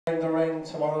In the ring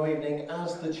tomorrow evening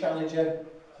as the challenger,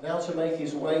 now to make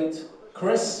his weight,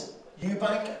 Chris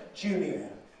Eubank Jr. £11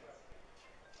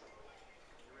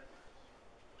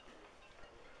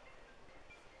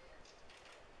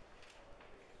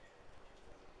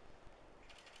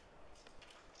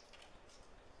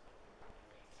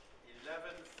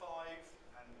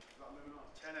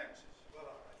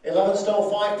 11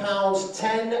 stone 5 pounds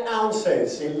 10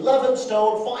 ounces. 11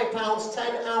 stone 5 pounds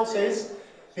 10 ounces.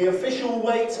 The official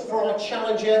weight for our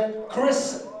challenger,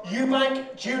 Chris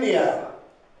Eubank Jr.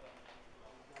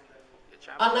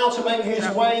 And now to make his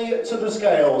way to the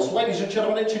scales, ladies and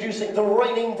gentlemen, introducing the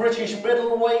reigning British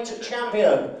middleweight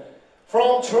champion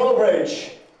from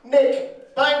Trowbridge,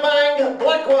 Nick Bang Bang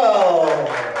Blackwell.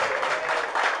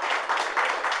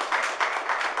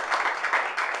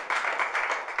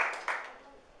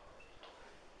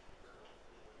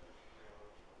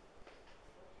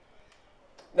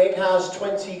 Nick has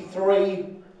 23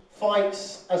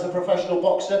 fights as a professional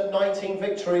boxer, 19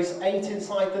 victories, 8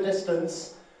 inside the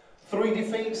distance, 3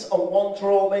 defeats and 1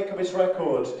 draw make up his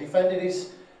record. Defended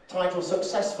his title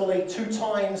successfully 2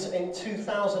 times in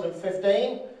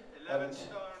 2015. 11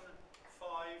 stone 5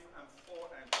 and 4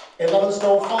 ounces. 11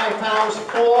 stone 5 pounds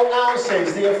 4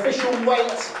 ounces, the official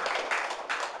weight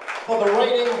for the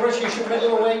reigning British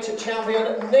middleweight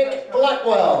champion, Nick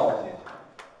Blackwell.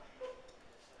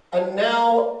 And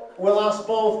now we'll ask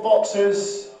both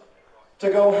boxers to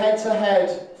go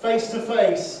head-to-head,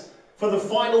 face-to-face, for the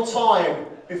final time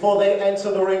before they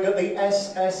enter the ring at the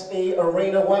SSE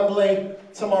Arena, Wembley,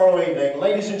 tomorrow evening.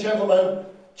 Ladies and gentlemen,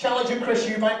 challenger Chris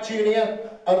Eubank Jr.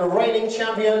 and reigning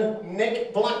champion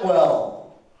Nick Blackwell.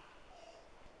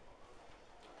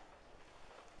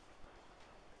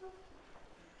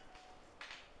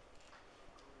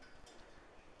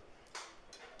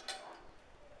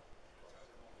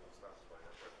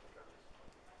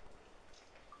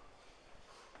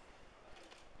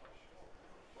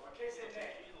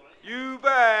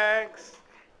 Eubanks!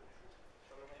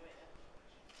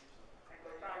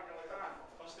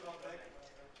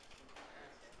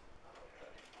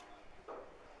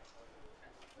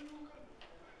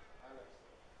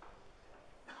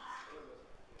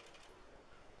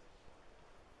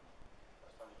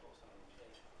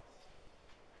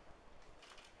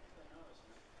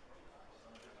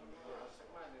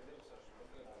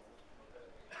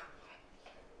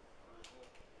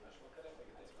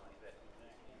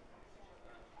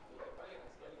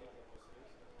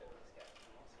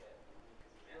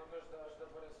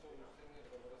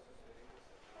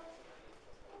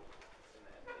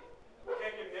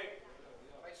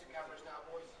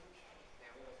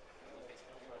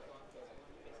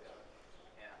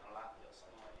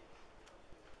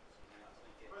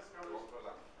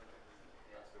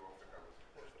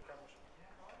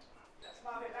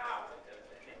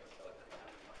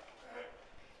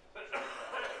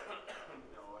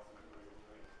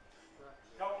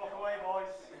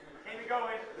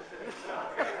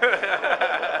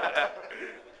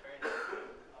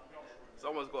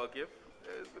 Someone's got to give.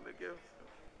 Who's going to give?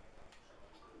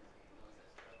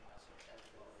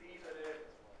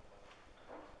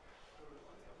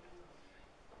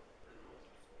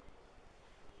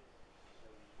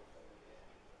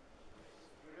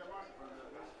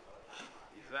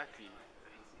 Exactly.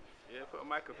 Yeah, put a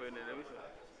microphone in there.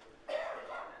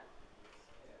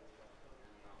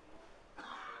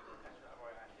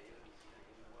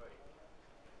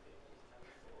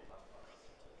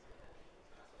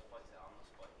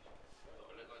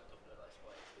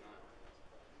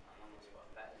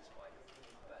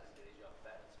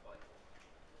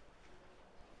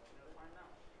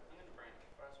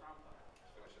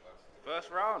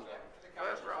 First round.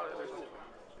 First round.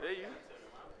 Yeah,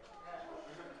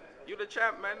 you the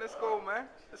champ, man. Let's go, man.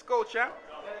 Let's go, champ.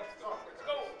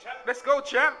 Let's go,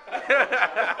 champ.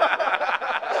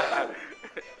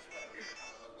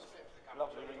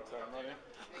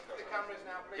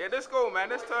 Yeah, let's go, man.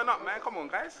 Let's turn up, man. Come on,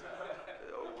 guys.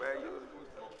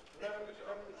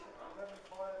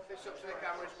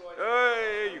 Hey,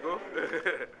 there you go.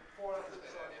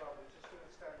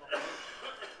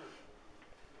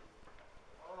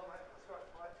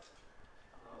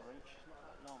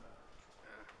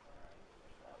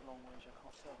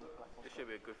 It should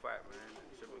be a good fight, man.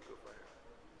 It should be a good fight.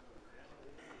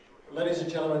 Ladies and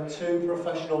gentlemen, 2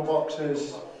 professional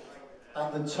boxers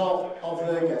at the top of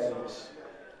their games,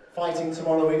 fighting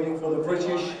tomorrow evening for the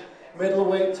British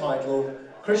middleweight title,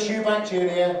 Chris Eubank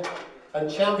Jr.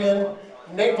 and champion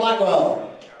Nick Blackwell.